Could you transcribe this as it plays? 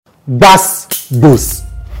That's those.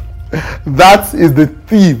 That is the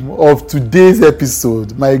theme of today's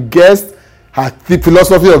episode. My guest has the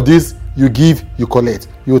philosophy of this: you give, you collect.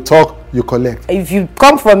 You talk, you collect. If you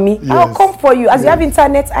come for me, yes, I'll come for you. As you have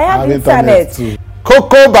internet, I have internet too.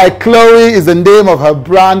 Coco by Chloe is the name of her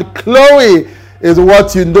brand. Chloe is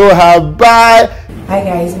what you know her by. Hi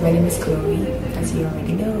guys, my name is Chloe. As you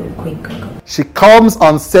already know, Queen Coco. She comes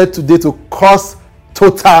on set today to cause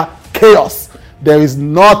total chaos. There is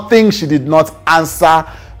nothing she did not answer,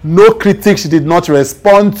 no critique she did not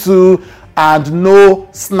respond to, and no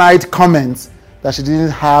snide comments that she didn't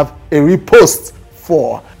have a repost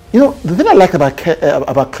for. You know, the thing I like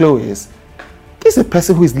about Chloe is this is a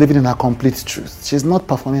person who is living in her complete truth. She's not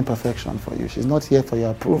performing perfection for you. She's not here for your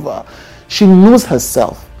approval. She knows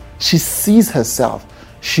herself. She sees herself.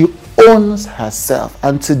 She owns herself.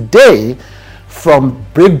 And today, from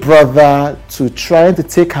Big Brother to trying to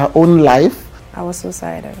take her own life, I was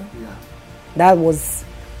suicidal. Yeah. That was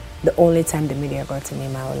the only time the media got to me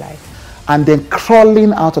in my whole life. And then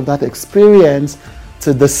crawling out of that experience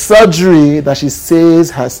to the surgery that she says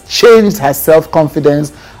has changed her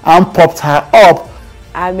self-confidence and popped her up.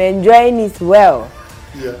 I'm enjoying it well.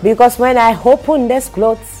 Yeah. Because when I open this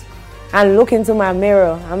clothes and look into my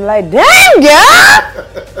mirror, I'm like, damn, yeah!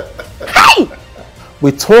 Hey!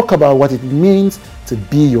 We talk about what it means to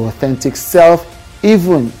be your authentic self,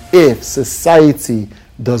 even if society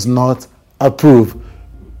does not approve.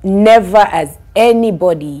 Never has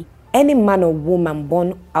anybody, any man or woman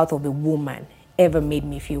born out of a woman, ever made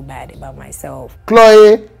me feel bad about myself.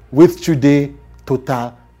 Chloe with today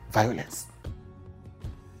total violence.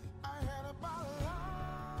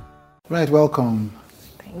 Right, welcome.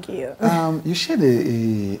 Thank you. You shared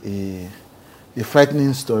a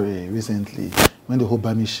frightening story recently when the whole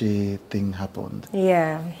Bamiche thing happened.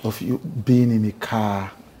 Yeah. Of you being in a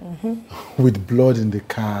car with blood in the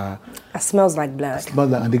car. It smells like blood. It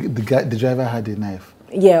smells like, and the driver had a knife.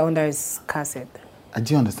 Yeah, under his car seat. I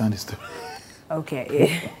do understand the story.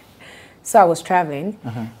 Okay. So I was traveling,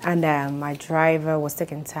 and my driver was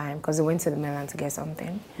taking time because he went to the mainland to get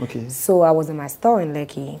something. Okay. So I was in my store in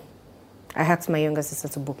Lekki. I asked my younger sister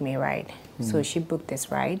to book me a ride. So she booked this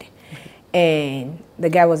ride. And the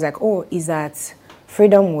guy was like, oh, he's at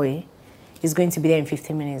Freedom Way. He's going to be there in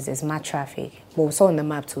 15 minutes. There's mad traffic. But we saw on the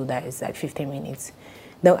map too that it's like 15 minutes.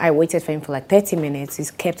 Then I waited for him for like 30 minutes. He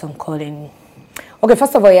kept on calling. Okay,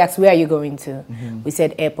 first of all, he asked, where are you going to? We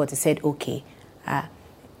said airport. He said, okay. I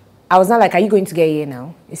was not like, are you going to get here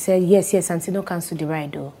now? He said, yes, Santino cancel the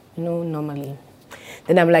ride though. You know, normally.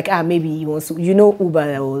 Then I'm like, maybe he wants to, you know,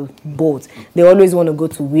 Uber or Bolt. They always want to go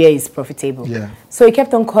to where is profitable. Yeah. So he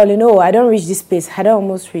kept on calling, I don't reach this place. I don't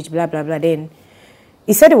almost reach, blah, blah, blah. Then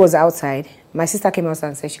he said it was outside. My sister came outside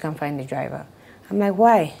and said she can't find the driver. I'm like,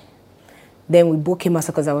 why? Then we booked him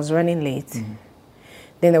outside because I was running late.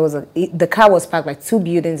 Then there was the car was parked like 2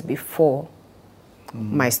 buildings before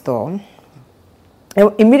my store.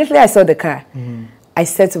 And immediately I saw the car. I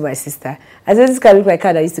said to my sister, I said, this car looks like a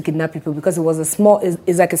car that used to kidnap people because it was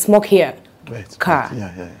it's like a smoke here car. Right.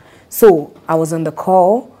 Yeah. So I was on the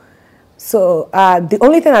call. So the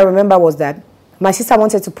only thing I remember was that my sister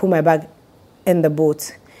wanted to put my bag in the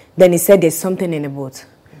boat. Then he said there's something in the boat.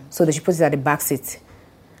 So she put it at the back seat.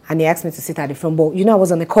 And he asked me to sit at the front. But, I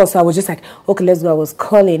was on the call, so I was just like, okay, let's go. I was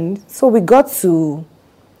calling. So we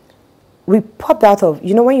popped out of,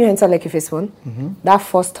 when you enter Lekki Phase 1, that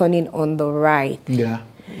first turning on the right. Yeah.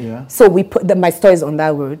 So we put my store is on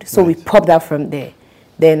that road. So we popped out from there.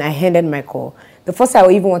 Then I handed my call. The first thing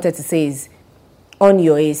I even wanted to say is, on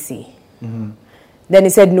your AC. Then he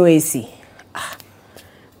said, no AC.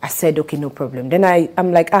 I said, okay, no problem. Then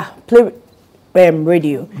I'm like, play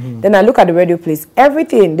radio. Then I look at the radio place.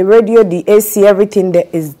 Everything, the radio, the AC, everything there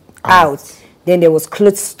is out. Then there was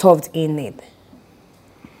clothes stuffed in it.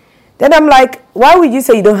 Then I'm like, why would you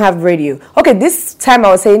say you don't have radio? Okay, this time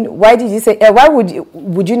I was saying, why did you say, why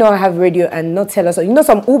would you not have radio and not tell us?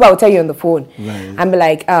 Some Uber will tell you on the phone. Right. And be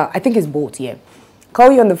like, I think it's both, yeah.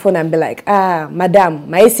 Call you on the phone and be like, madam,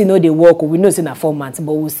 my AC no they work. We know it's in a 4 months,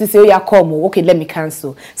 but we'll still say, come. Okay, let me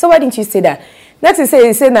cancel. So why didn't you say that? Next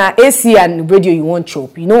you say na AC and radio you won't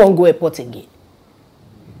chop. You don't want to go airport again.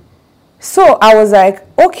 So I was like,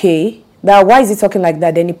 okay. That why is he talking like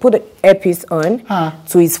that? Then he put the earpiece on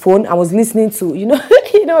to his phone. I was listening to,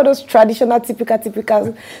 those traditional,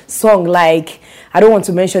 typical song like, I don't want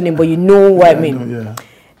to mention him, but you know what I mean. Yeah.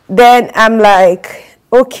 Then I'm like,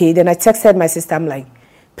 okay. Then I texted my sister. I'm like,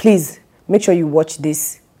 please make sure you watch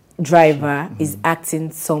this driver is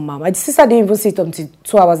acting somehow. My sister didn't even see it until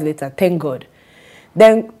 2 hours later. Thank God.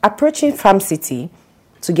 Then approaching Farm City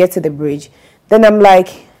to get to the bridge. Then I'm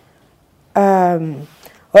like,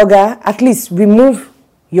 Oga, at least remove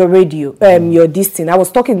your radio, your this thing. I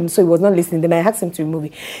was talking, so he was not listening. Then I asked him to remove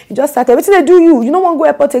it. He just started, what did I do you? You don't want to go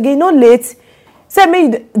airport again, not late. So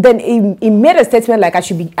then he made a statement like I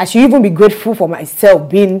should even be grateful for myself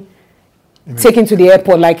being taken to the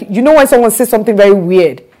airport. Like, you know when someone says something very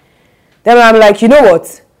weird. Then I'm like, you know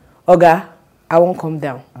what, Oga, I won't come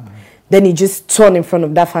down. Then he just turned in front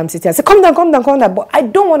of that farm city. I said, come down. But I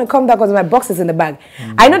don't want to come down because my box is in the bag.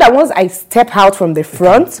 I know that once I step out from the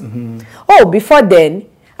front, before then,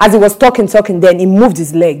 as he was talking, then he moved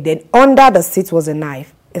his leg. Then under the seat was a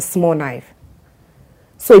knife, a small knife.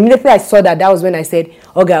 So immediately I saw that was when I said,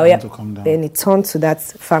 okay, then he turned to that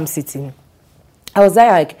farm city. I was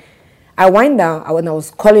there like, I wind down when I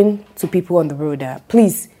was calling to people on the road,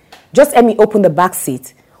 please, just let me open the back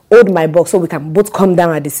seat, hold my box so we can both come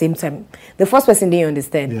down at the same time. The first person didn't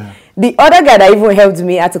understand. Yeah. The other guy that even helped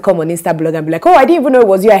me had to come on Instablog and be like, I didn't even know it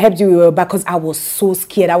was you. I helped you back because I was so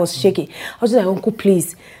scared. I was shaking. I was just like, Uncle,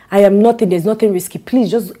 please, I am nothing. There's nothing risky.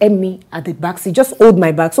 Please just help me at the back seat. Just hold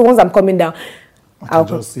my bag. So once I'm coming down,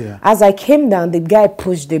 as I came down, the guy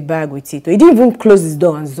pushed the bag with it. He didn't even close his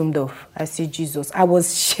door and zoomed off. I said, Jesus, I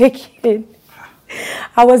was shaking.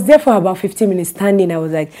 I was there for about 15 minutes standing. I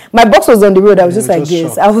was like, my box was on the road. I was just like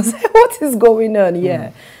this. Shocked. I was like, what is going on?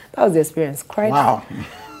 Yeah, that was the experience. Quite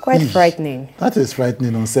frightening. That is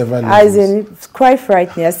frightening on several levels. It's quite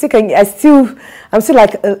frightening. I'm still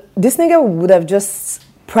like, this nigga would have just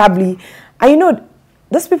probably, and you know,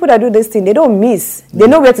 those people that do this thing, they don't miss. They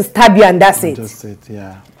know where to stab you and that's it. Just it,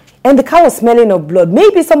 yeah. And the car was smelling of blood.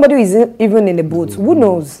 Maybe somebody is even in the boat. Who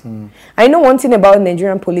knows? I know one thing about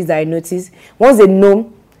Nigerian police that I noticed. Once they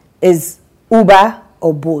know is Uber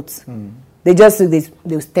or boat, they'll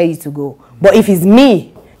tell you to go. But if it's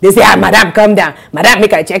me, they say, madam, come down. Madam,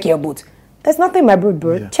 make I check your boat. There's nothing, my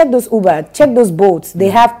bro. Yeah. Check those Uber. Check those boats. They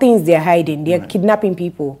have things they're hiding. They're kidnapping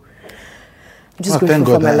people. I'm just grateful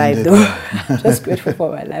for my life, though. Just grateful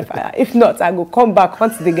for my life. If not, I will come back,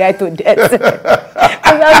 hunt the guy to death.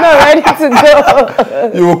 I'm not ready to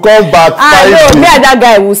go. You will come back. I know. Me and that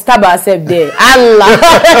guy will stab ourselves there. Allah.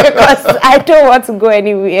 Because I don't want to go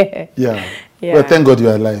anywhere. Yeah. Well, thank God you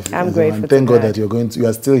are alive. I'm grateful. Thank God that you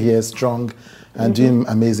are still here, strong, and doing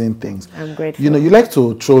amazing things. I'm grateful. You know, you like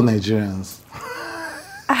to troll Nigerians.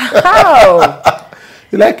 How?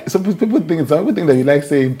 Some people think that you like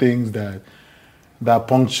saying things that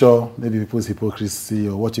puncture maybe people's hypocrisy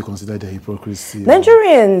or what you consider their hypocrisy.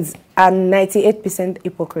 Nigerians are 98%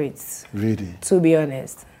 hypocrites. Really? To be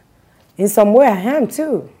honest. In some way, I am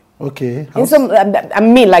too. Okay. In some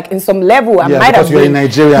level, I might have been. You're in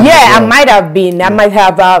Nigeria. Yeah, I might have been. I might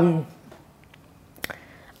have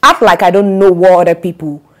act like I don't know what other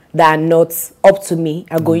people that are not up to me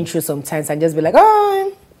are going through sometimes and just be like,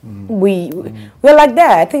 we're like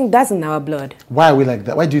that. I think that's in our blood. Why are we like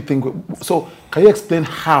that? Why do you think? So, can you explain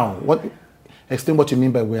explain what you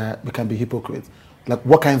mean by we can be hypocrites? Like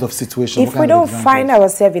what kinds of situations? If we don't find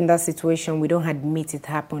ourselves in that situation, we don't admit it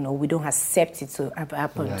happened or we don't accept it to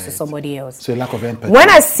happen to somebody else. So, a lack of empathy. When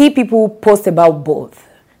I see people post about both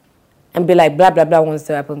and be like, blah, blah, blah wants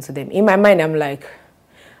to happen to them, in my mind, I'm like,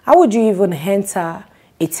 how would you even enter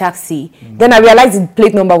a taxi? Then I realized the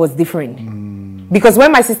plate number was different. Because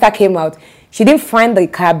when my sister came out, she didn't find the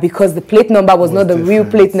car because the plate number was not the real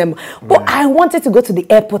plate number. But I wanted to go to the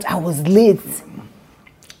airport. I was late.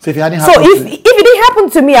 So if it didn't happen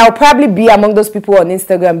to me, I'll probably be among those people on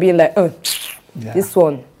Instagram being like, this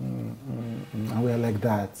one. And we're like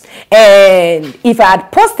that. And if I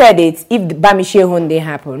had posted it, if the Bamishe Honde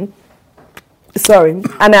happened,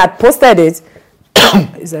 and I had posted it,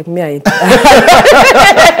 it's like me.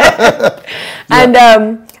 And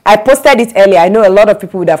I posted it earlier. I know a lot of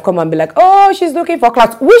people would have come and be like, oh, she's looking for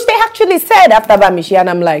clout, which they actually said after Bamishi. And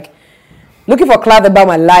I'm like, looking for clout about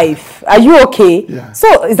my life. Are you okay? Yeah.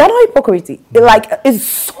 So is that not hypocrisy? Like, it's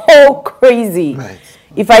so crazy. Right.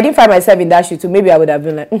 If I didn't find myself in that shit too, maybe I would have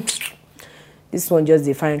been like, this one just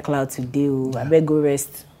defined clout to deal. I better go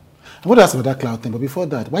rest. I would ask about that clout thing, but before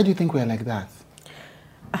that, why do you think we're like that?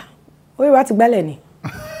 What are you about to ballet?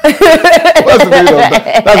 What's the meaning of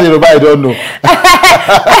that? That's Yoruba, I don't know.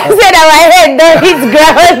 I said that my head don't hit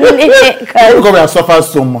ground. Because we have suffered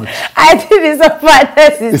so much. I think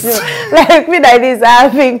it's so like me like this,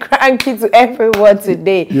 I've been cranky to everyone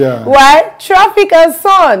today. Yeah. Why? Traffic and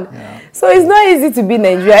sun. Yeah. So it's not easy to be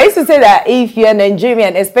Nigerian. I used to say that if you're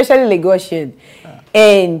Nigerian, especially Lagosian,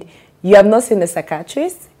 and you have not seen a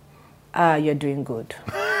psychiatrist, you're doing good.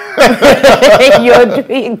 You're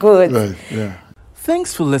doing good. Right, yeah.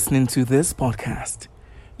 Thanks for listening to this podcast.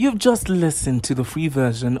 You've just listened to the free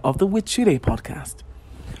version of the With Chide podcast.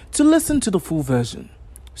 To listen to the full version,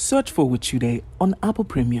 search for Wichude on Apple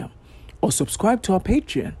Premium or subscribe to our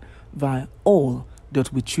Patreon via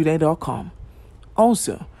all.wichude.com.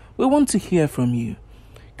 Also, we want to hear from you.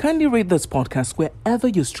 Kindly rate this podcast wherever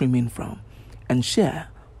you're streaming from and share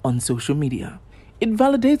on social media. It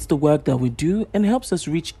validates the work that we do and helps us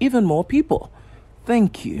reach even more people.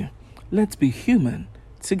 Thank you. Let's be human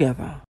together.